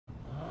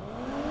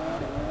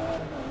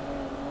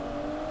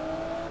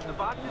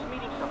boss is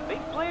meeting some big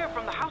player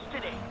from the house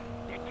today.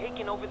 They're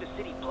taking over the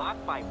city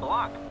block by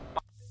block.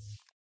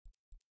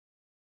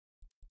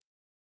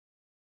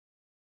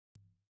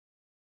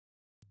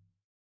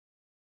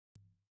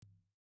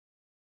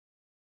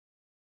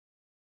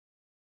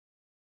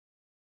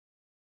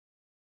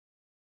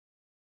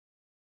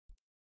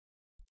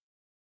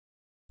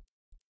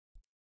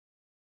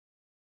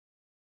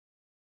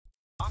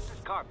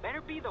 Boss's car better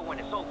be there when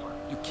it's over.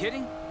 You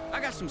kidding? I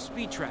got some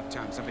speed trap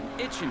times I've been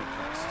itching to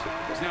post.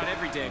 It's not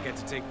every day I get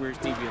to take Weir's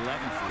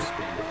DB11 for a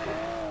spin.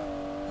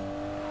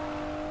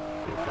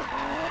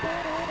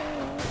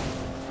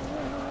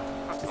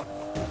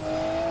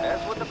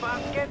 That's what the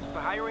boss gets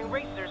for hiring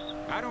racers.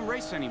 I don't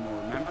race anymore,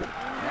 remember?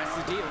 That's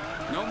the deal.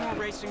 No more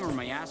racing or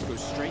my ass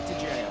goes straight to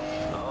jail.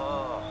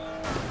 Oh,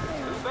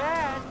 too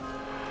bad.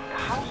 The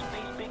house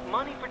pays big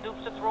money for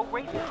dupes to throw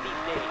races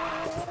these days.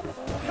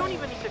 We don't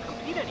even need to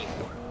compete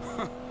anymore.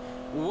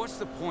 Well, what's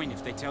the point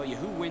if they tell you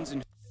who wins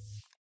and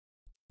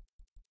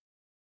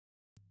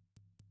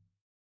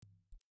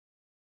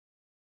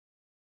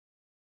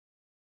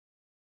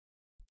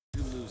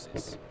who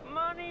loses?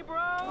 Money,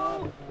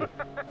 bro!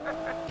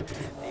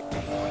 They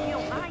pay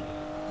real nice.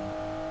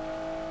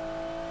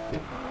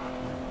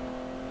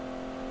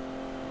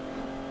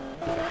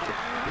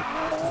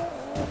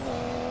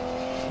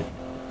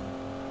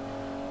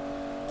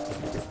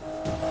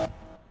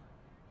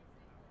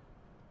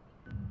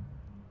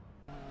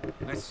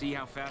 Let's see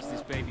how fast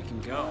this baby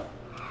can go.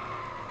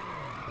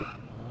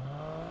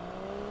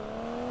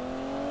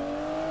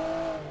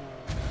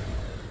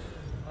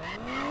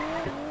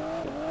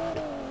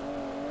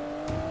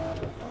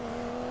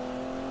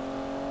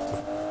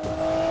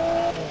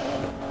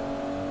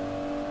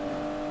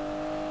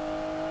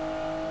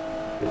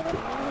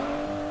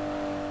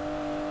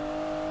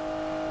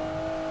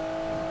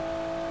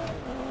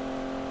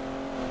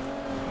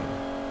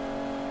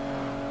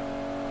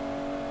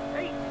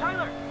 Hey,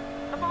 Tyler!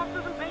 The boss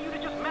doesn't pay you to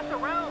just mess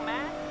around,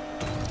 man.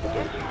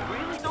 Guess you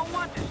really don't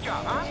want this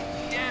job, huh?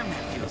 Damn,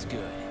 that feels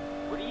good.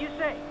 What do you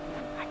say?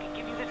 I can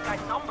give you this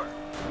guy's number.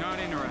 Not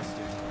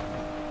interested.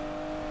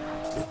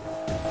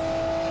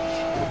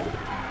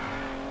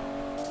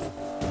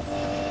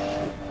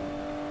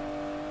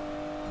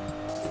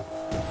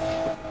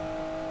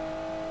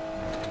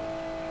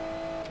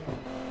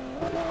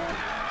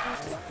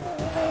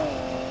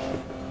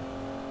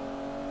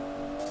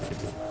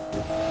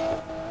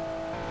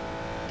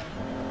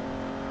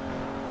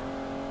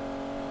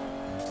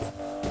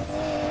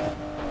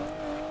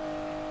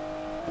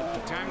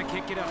 Time to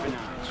kick it up a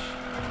notch.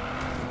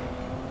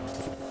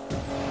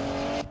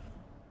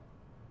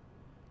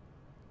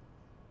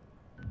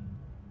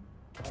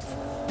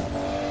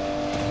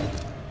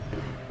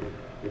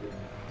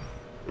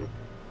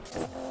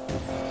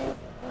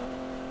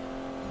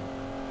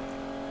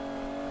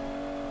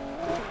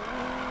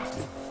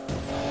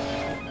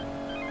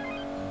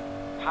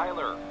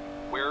 Tyler,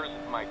 where's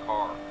my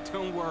car?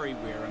 Don't worry,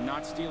 Weir, I'm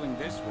not stealing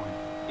this one.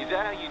 Is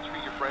that how you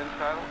treat your friends,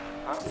 Tyler?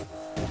 Huh?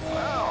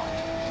 Well,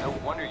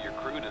 no wonder your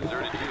crew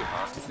deserted you,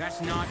 huh?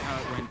 That's not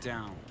how it went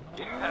down.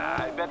 Yeah,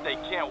 I bet they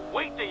can't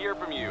wait to hear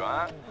from you,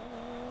 huh?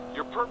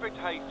 Your perfect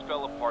heist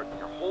fell apart and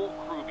your whole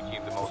crew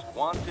became the most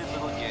wanted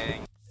little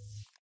gang.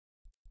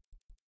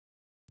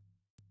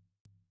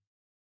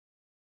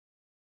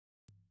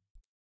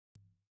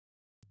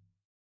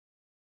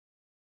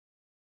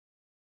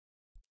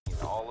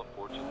 In all of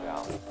Fortune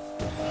Valley.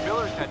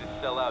 Millers had to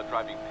sell out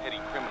driving petty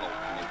criminals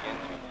to make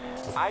ends meet.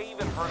 I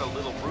even heard a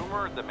little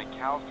rumor that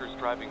McAllister's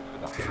driving for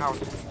the house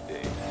these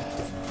days.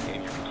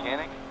 And your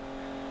mechanic?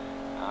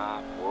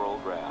 Ah, poor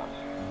old Rav.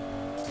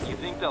 You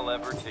think they'll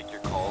ever take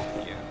your calls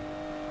again?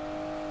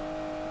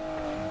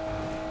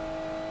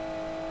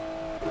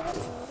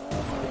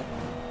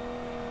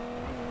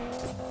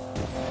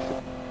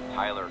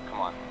 Tyler,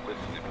 come on,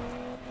 listen to me.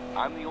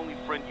 I'm the only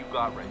friend you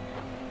got right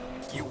now.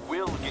 You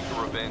will get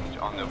your revenge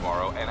on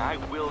Navarro, and I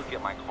will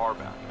get my car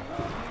back.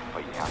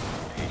 But you have to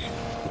be patient,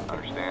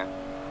 understand?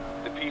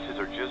 The pieces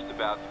are just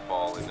about to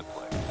fall into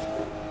place.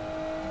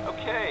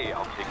 Okay,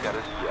 I'll take that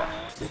as a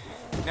yes.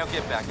 Now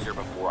get back here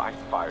before I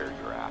fire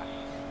your ass.